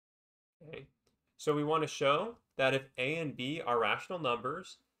So we want to show that if A and B are rational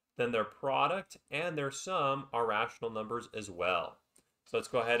numbers, then their product and their sum are rational numbers as well. So let's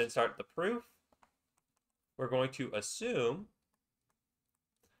go ahead and start the proof. We're going to assume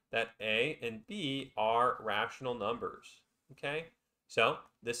that A and B are rational numbers. Okay, so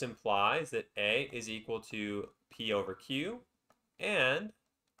this implies that A is equal to P over Q and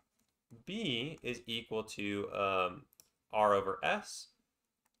B is equal to R over S,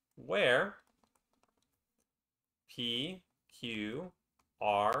 where P, Q,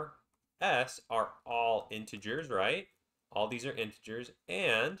 R, S are all integers, right? All these are integers,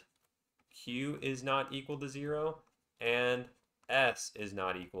 and Q is not equal to 0, and S is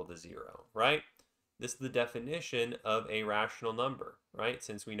not equal to 0, right? This is the definition of a rational number, right?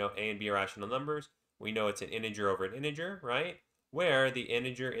 Since we know A and B are rational numbers, we know it's an integer over an integer, right? Where the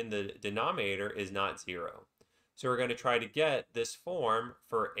integer in the denominator is not 0. So we're going to try to get this form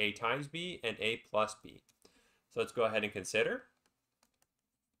for A times B and A plus B. So let's go ahead and consider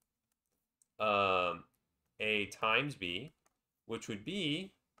A times B, which would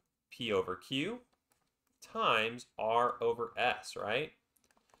be P over Q times R over S, right?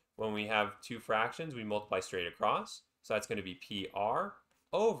 When we have two fractions, we multiply straight across. So that's going to be PR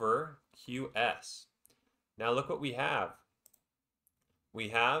over QS. Now look what we have. We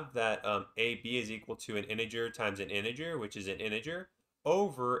have that AB is equal to an integer times an integer, which is an integer,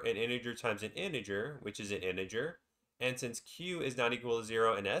 over an integer times an integer, which is an integer. And since Q is not equal to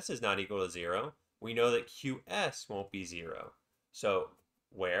 0 and S is not equal to 0, we know that QS won't be 0. So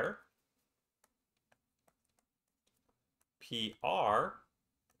where PR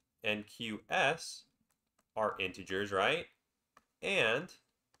and QS are integers, right? And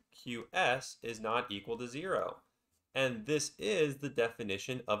QS is not equal to 0. And this is the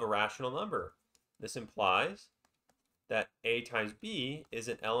definition of a rational number. This implies that A times B is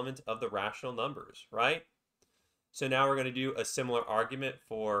an element of the rational numbers, right? So now we're going to do a similar argument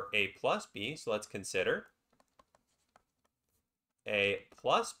for A plus B. So let's consider A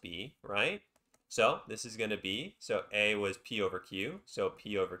plus B, right? So this is going to be, so A was P over Q. So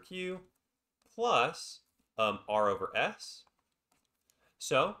P over Q plus R over S.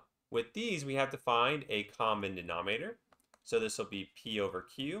 So with these, we have to find a common denominator. So this will be P over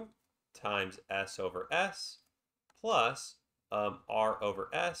Q times S over S plus R over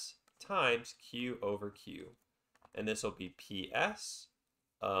S times Q over Q. And this will be PS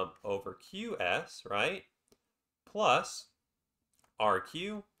over QS, right? Plus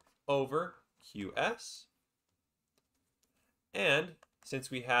RQ over QS. And since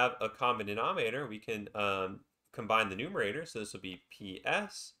we have a common denominator, we can combine the numerator. So this will be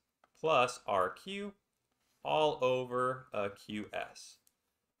PS plus RQ all over QS.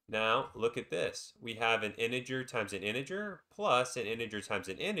 Now look at this. We have an integer times an integer plus an integer times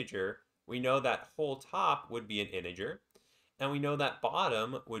an integer. We know that whole top would be an integer, and we know that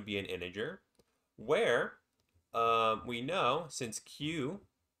bottom would be an integer, where we know since Q,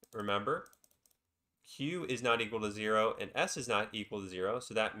 remember, Q is not equal to 0 and S is not equal to 0,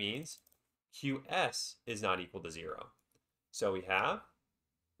 so that means QS is not equal to 0. So we have,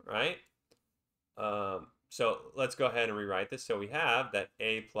 right? So let's go ahead and rewrite this. So we have that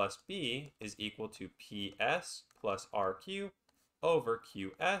A plus B is equal to PS plus RQ over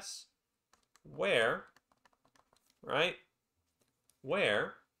QS, where, right,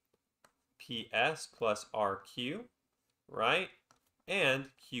 where PS plus RQ, right, and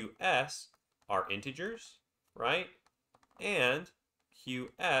QS are integers, right, and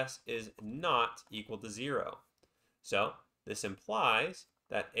QS is not equal to 0. So this implies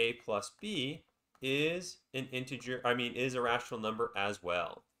that A plus B is an integer, is a rational number as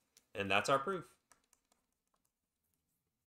well. And that's our proof.